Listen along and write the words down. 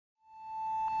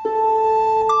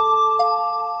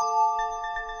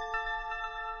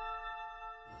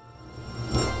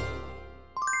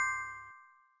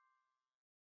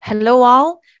Hello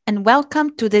all, and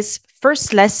welcome to this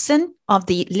first lesson of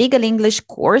the Legal English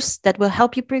course that will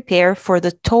help you prepare for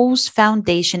the TOLES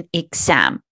Foundation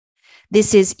Exam.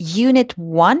 This is Unit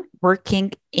 1,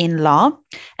 Working in Law,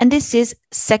 and this is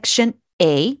Section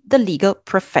A, the legal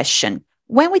profession.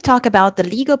 When we talk about the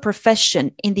legal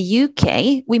profession in the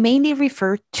UK, we mainly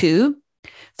refer to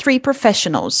three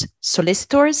professionals: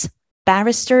 solicitors,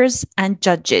 barristers, and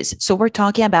judges. So we're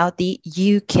talking about the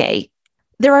UK.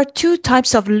 There are two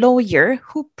types of lawyer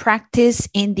who practice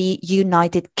in the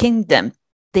United Kingdom.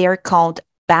 They are called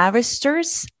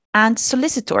barristers and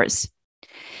solicitors.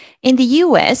 In the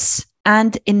US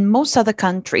and in most other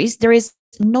countries, there is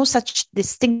no such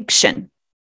distinction.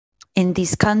 In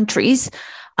these countries,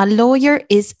 a lawyer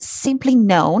is simply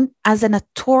known as an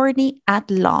attorney at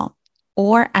law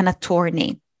or an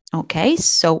attorney. Okay,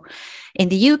 so in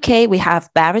the UK, we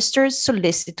have barristers,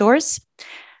 solicitors,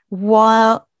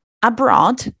 while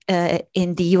abroad,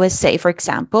 in the USA, for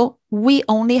example, we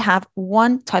only have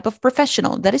one type of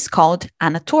professional that is called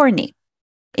an attorney.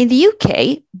 In the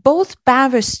UK, both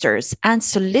barristers and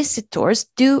solicitors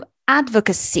do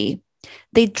advocacy.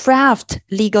 They draft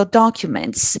legal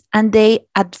documents and they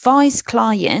advise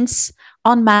clients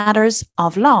on matters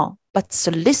of law. But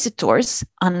solicitors,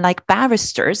 unlike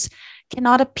barristers,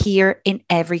 cannot appear in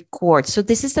every court. So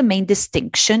this is the main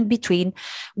distinction between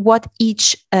what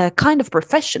each kind of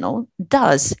professional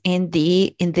does in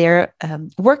their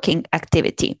working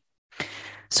activity.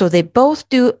 So they both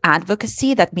do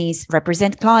advocacy, that means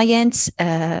represent clients,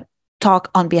 talk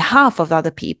on behalf of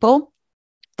other people.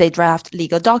 They draft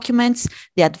legal documents,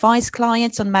 they advise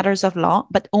clients on matters of law,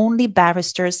 but only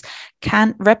barristers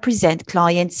can represent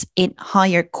clients in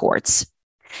higher courts.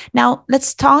 Now,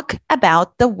 let's talk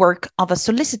about the work of a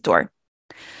solicitor.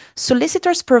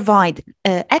 Solicitors provide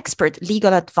expert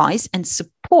legal advice and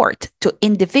support to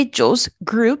individuals,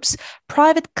 groups,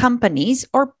 private companies,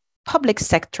 or public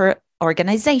sector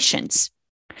organizations.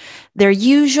 They're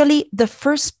usually the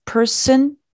first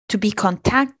person to be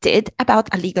contacted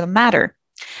about a legal matter,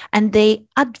 and they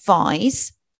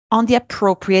advise on the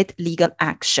appropriate legal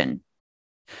action.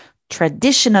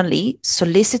 Traditionally,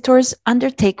 solicitors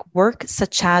undertake work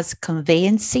such as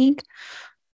conveyancing,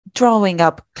 drawing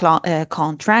up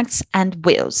contracts, and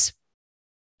wills.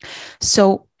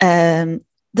 So the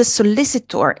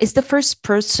solicitor is the first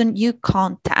person you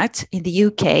contact in the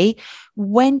UK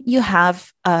when you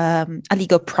have a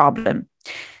legal problem.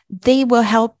 They will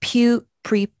help you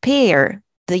prepare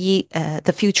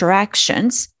the future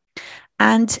actions,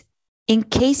 and in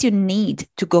case you need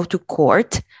to go to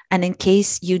court and in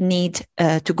case you need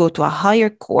to go to a higher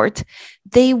court,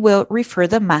 they will refer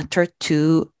the matter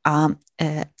to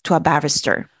a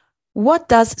barrister. What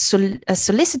does a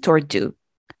solicitor do?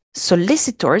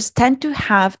 Solicitors tend to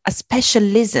have a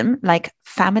specialism like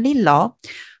family law,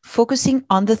 focusing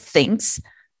on the things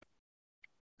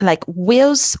like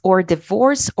wills or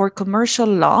divorce or commercial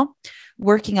law,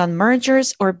 working on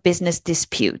mergers or business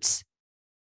disputes.